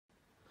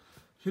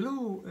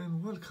Hello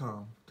and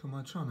welcome to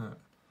my channel.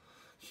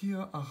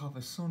 Here I have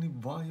a Sony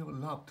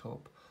Vaio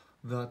laptop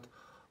that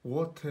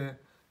water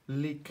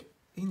leak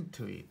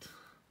into it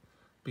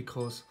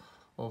because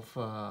of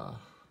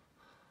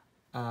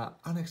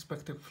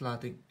unexpected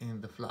flooding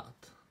in the flat.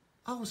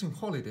 I was in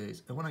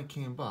holidays and when I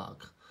came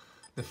back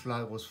the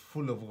flat was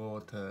full of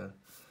water,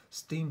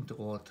 steamed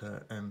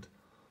water, and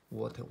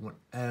water went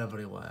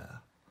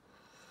everywhere.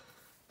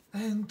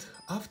 And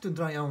after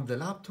drying out the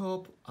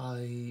laptop,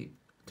 I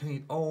turned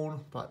it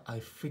on, but I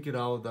figured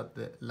out that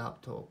the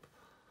laptop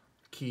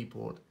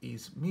keyboard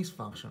is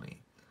misfunctioning.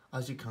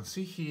 As you can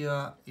see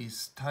here,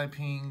 it's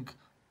typing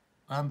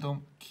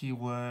random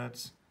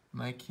keywords,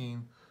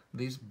 making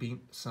this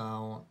beep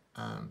sound,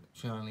 and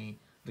generally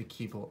the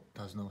keyboard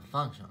does not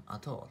function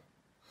at all.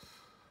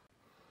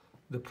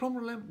 The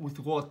problem with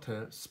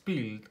water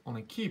spilled on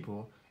a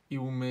keyboard, it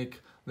will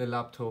make the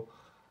laptop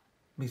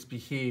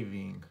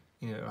misbehaving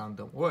in a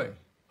random way.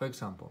 For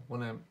example,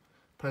 when I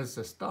press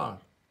the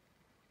start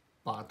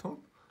button,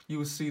 you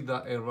will see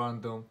that a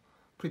random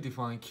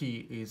predefined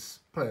key is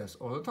pressed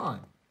all the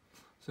time.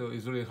 So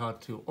it's really hard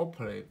to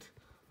operate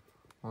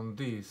on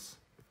these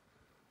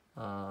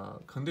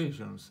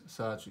conditions.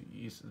 Such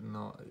is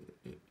not,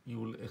 you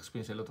will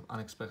experience a lot of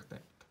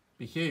unexpected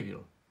behavior.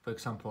 For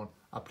example,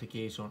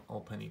 application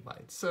opening by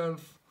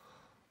itself,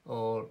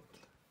 or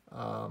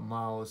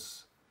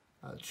mouse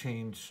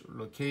change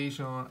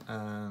location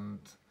and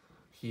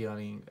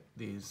hearing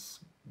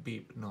this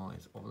beep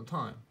noise all the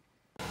time.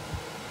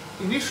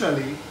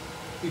 Initially,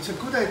 it's a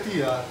good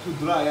idea to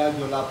dry out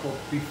your laptop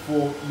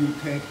before you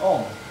turn it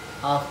on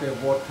after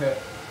water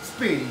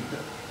spilled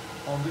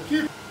on the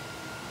keyboard.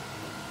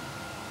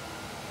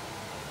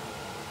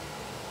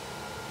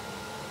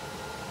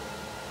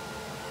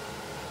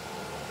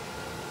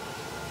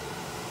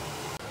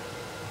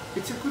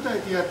 It's a good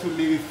idea to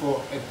leave it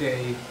for a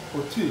day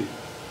or two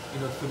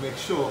in order to make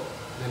sure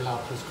the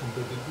laptop is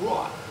completely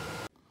dry.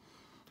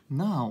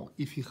 Now,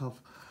 if you have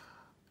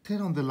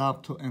turned on the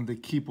laptop and the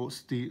keyboard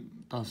still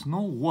does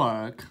not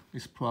work,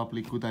 it's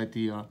probably a good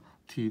idea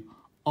to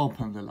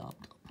open the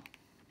laptop.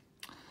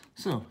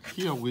 So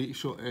here we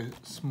show a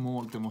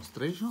small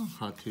demonstration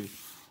how to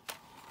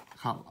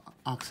have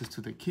access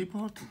to the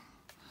keyboard.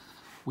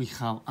 We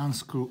have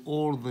unscrewed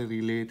all the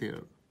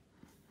related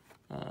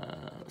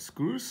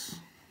screws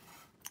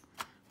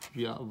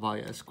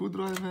via a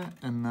screwdriver,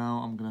 and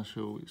now I'm gonna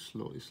show you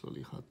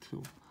slowly how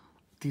to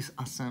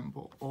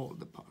disassemble all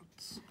the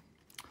parts.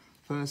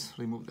 First,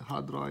 remove the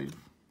hard drive.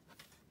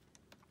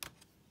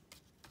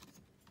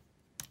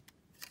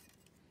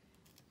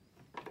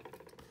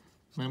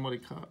 Memory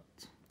card.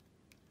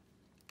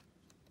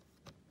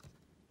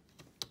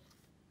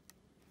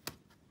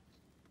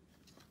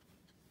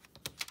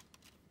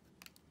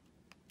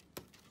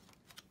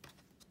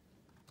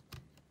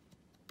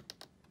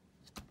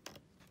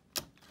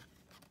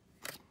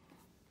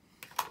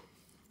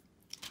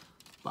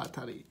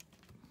 Battery.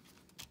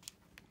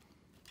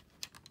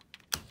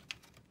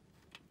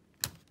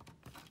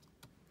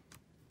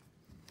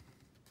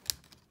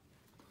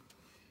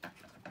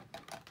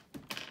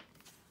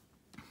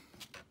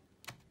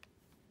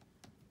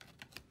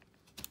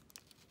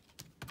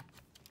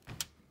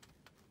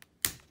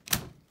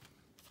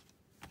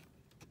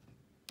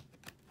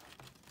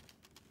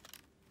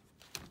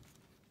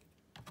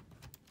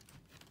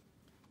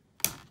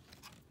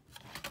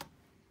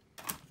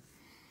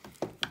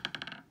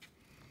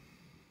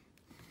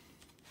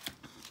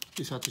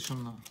 This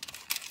additional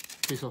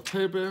piece of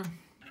paper.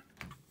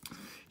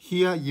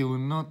 Here you will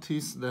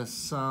notice there's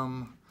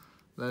some,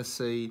 let's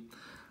say,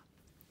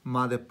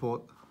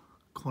 motherboard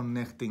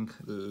connecting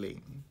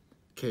link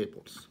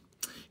cables.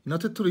 In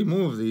order to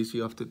remove this,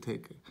 you have to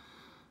take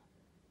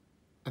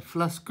a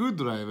flat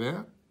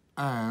screwdriver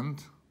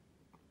and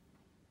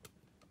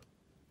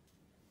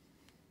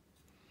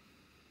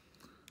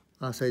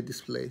as I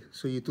display.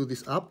 So you do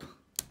this up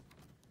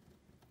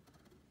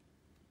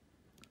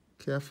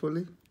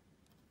carefully.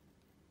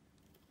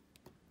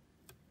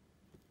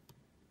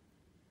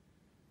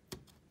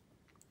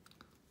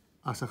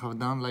 As I have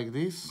done like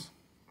this,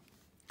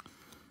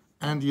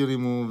 and you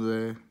remove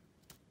the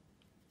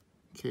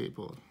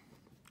cable.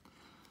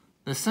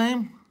 The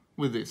same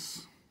with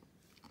this.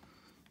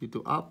 You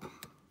do up,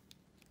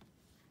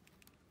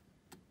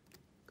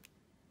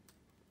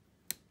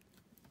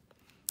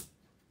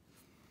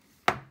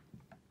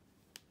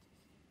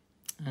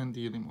 and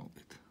you remove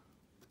it.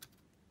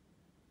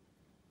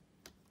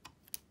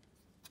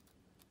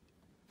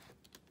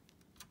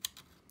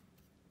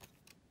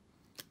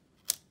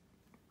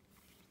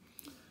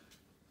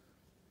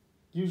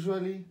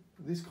 Usually,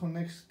 these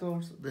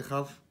connectors, they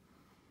have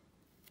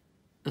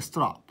a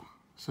strap,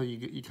 so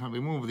you can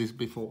remove this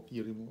before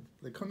you remove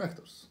the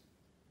connectors.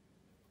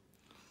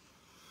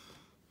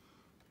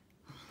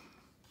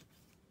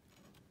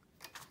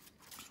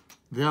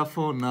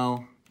 Therefore,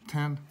 now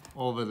turn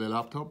over the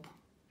laptop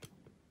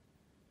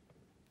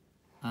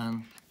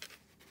and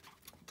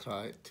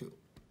try to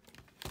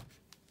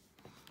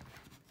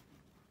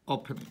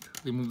open it.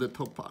 Remove the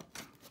top part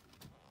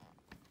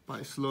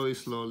by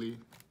slowly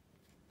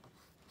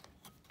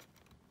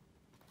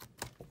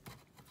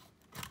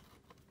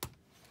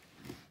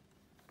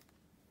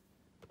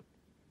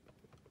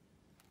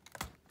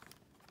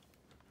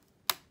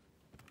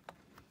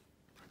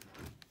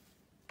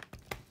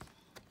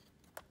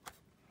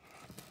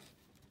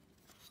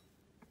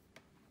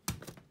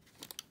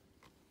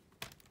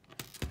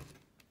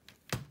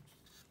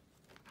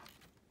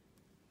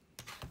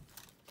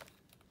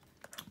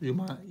you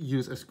might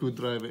use a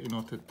screwdriver in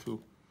order to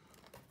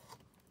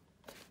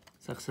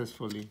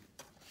successfully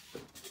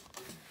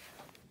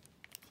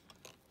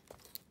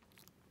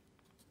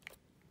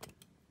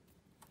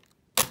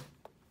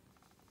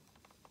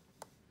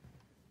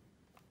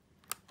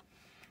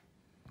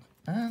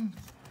and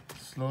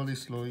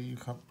slowly you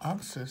have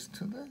access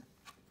to the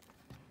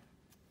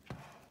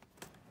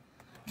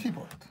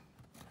keyboard.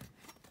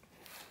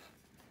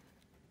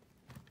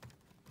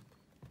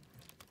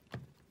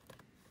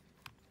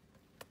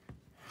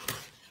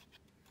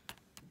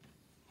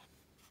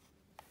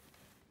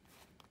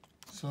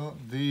 So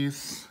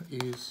this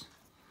is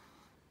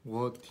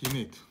what you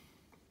need.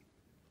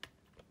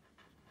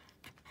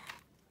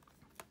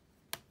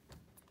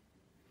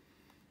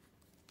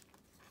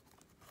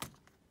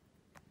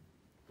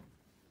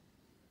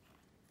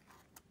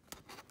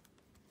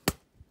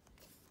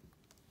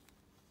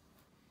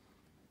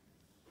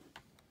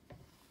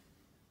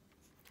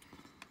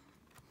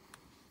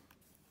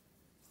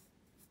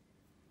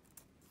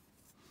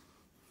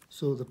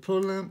 So the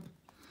problem,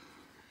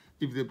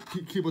 if the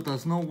keyboard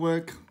does not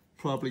work,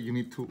 probably you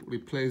need to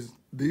replace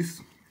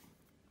this.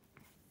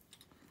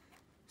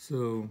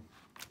 So,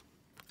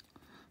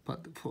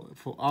 but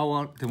for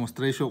our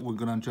demonstration, we're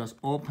gonna just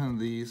open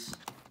this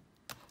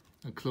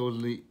and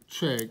closely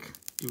check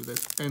if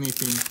there's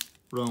anything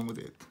wrong with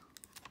it.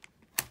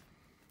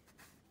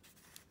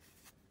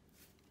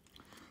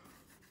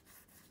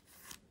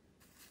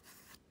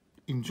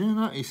 In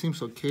general, it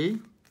seems okay.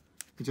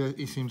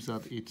 It seems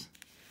that it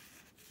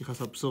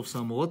has absorbed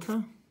some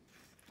water.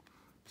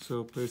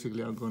 So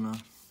basically, I'm gonna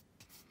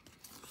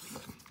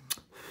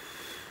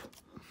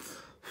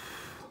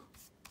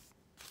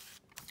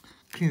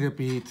clean a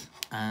bit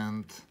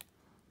and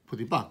put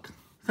it back.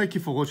 Thank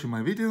you for watching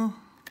my video.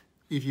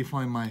 If you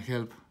find my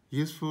help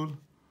useful,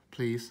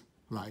 please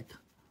like.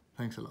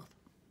 Thanks a lot.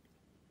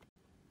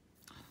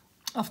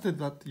 After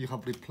that, you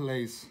have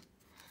replaced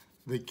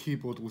the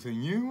keyboard with a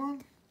new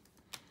one.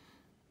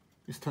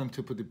 It's time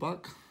to put it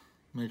back.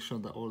 Make sure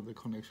that all the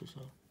connections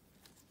are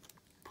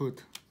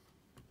put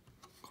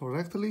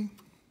correctly.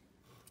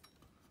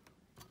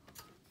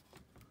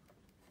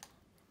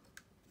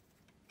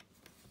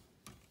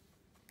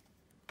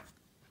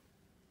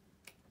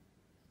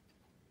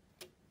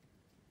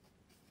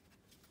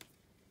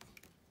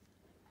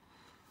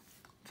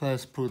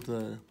 First put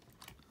the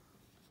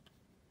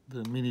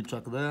mini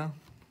jack there.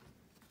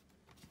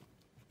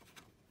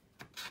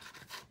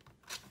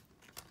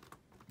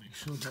 Make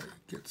sure that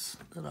it gets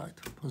the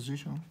right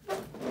position.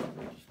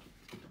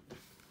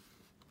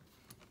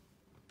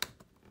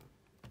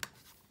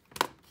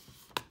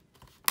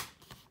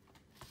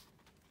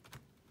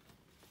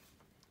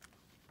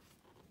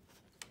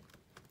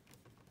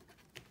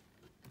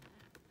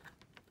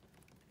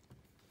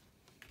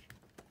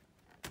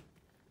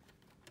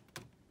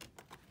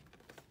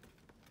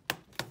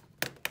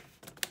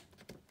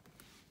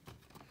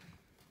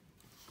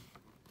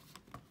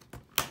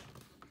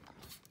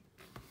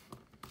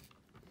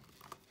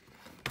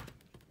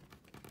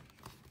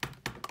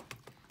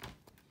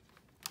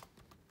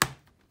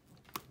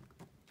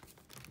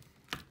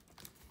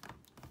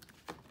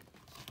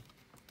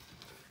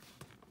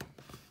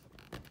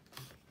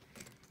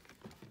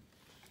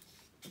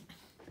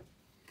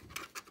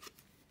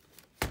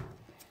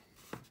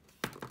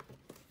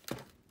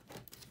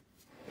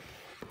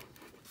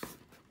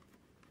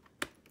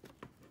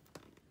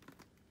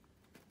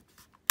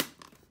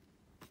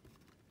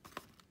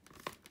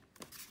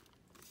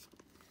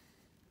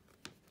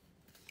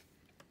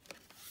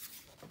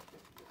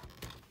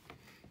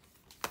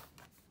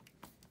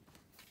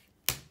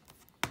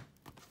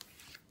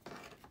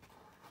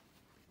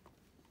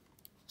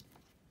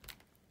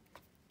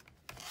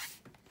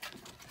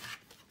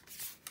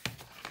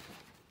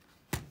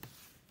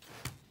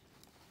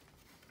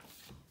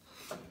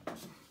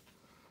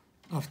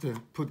 After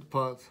put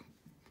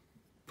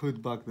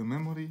back the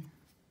memory.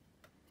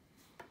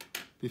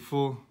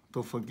 Before,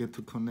 don't forget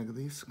to connect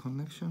these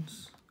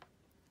connections.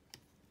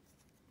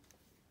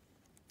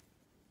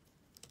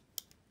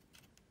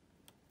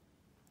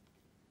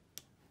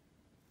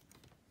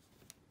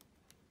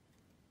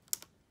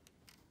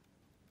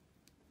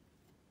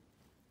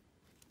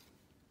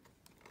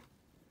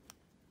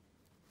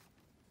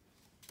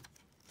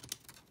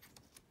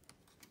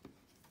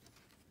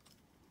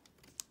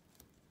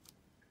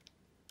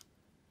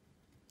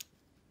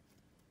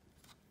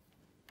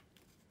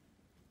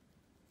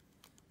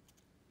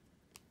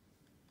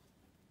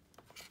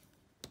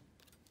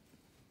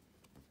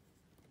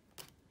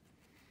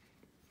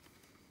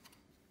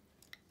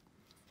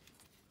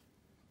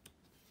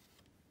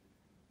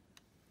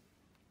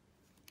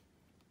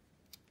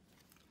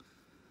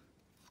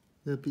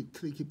 They're a bit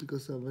tricky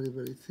because they're very,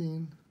 very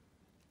thin.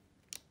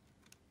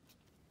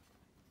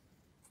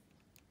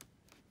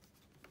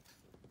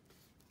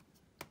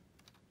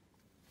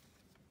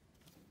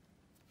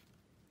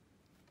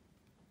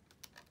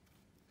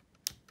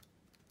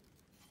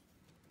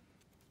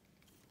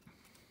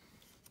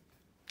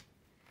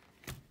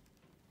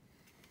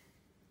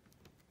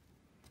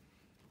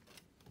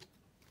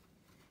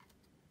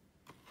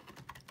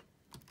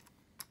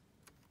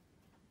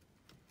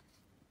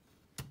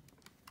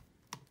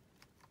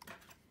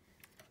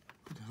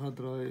 hard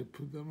drive,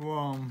 put the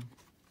ROM.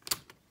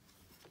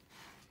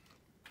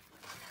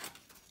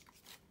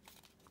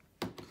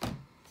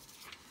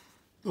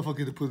 Don't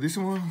forget to put this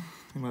one,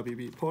 it might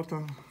be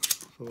important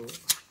for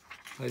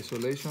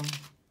isolation,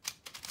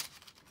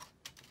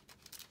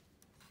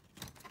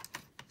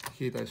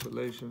 heat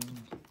isolation,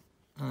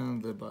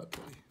 and the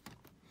battery.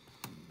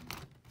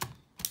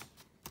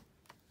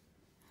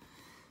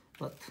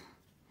 But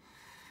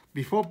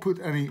before put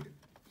any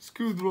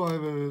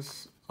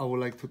screwdrivers, I would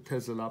like to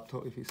test the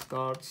laptop if it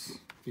starts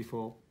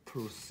before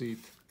proceed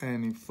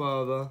any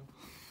further,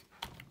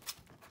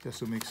 just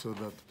to make sure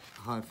that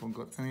I haven't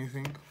forgot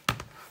anything.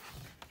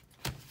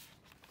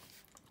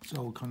 So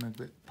I'll connect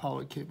the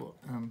power cable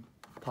and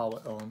power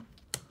on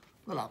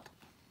the laptop.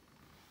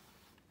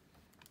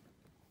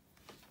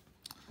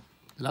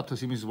 The laptop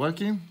seems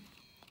working.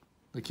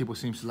 The keyboard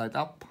seems to light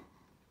up.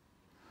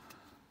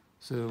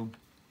 So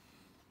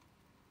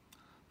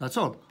that's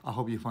all. I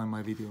hope you find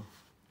my video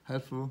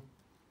helpful.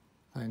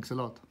 Thanks a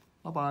lot.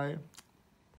 Bye-bye.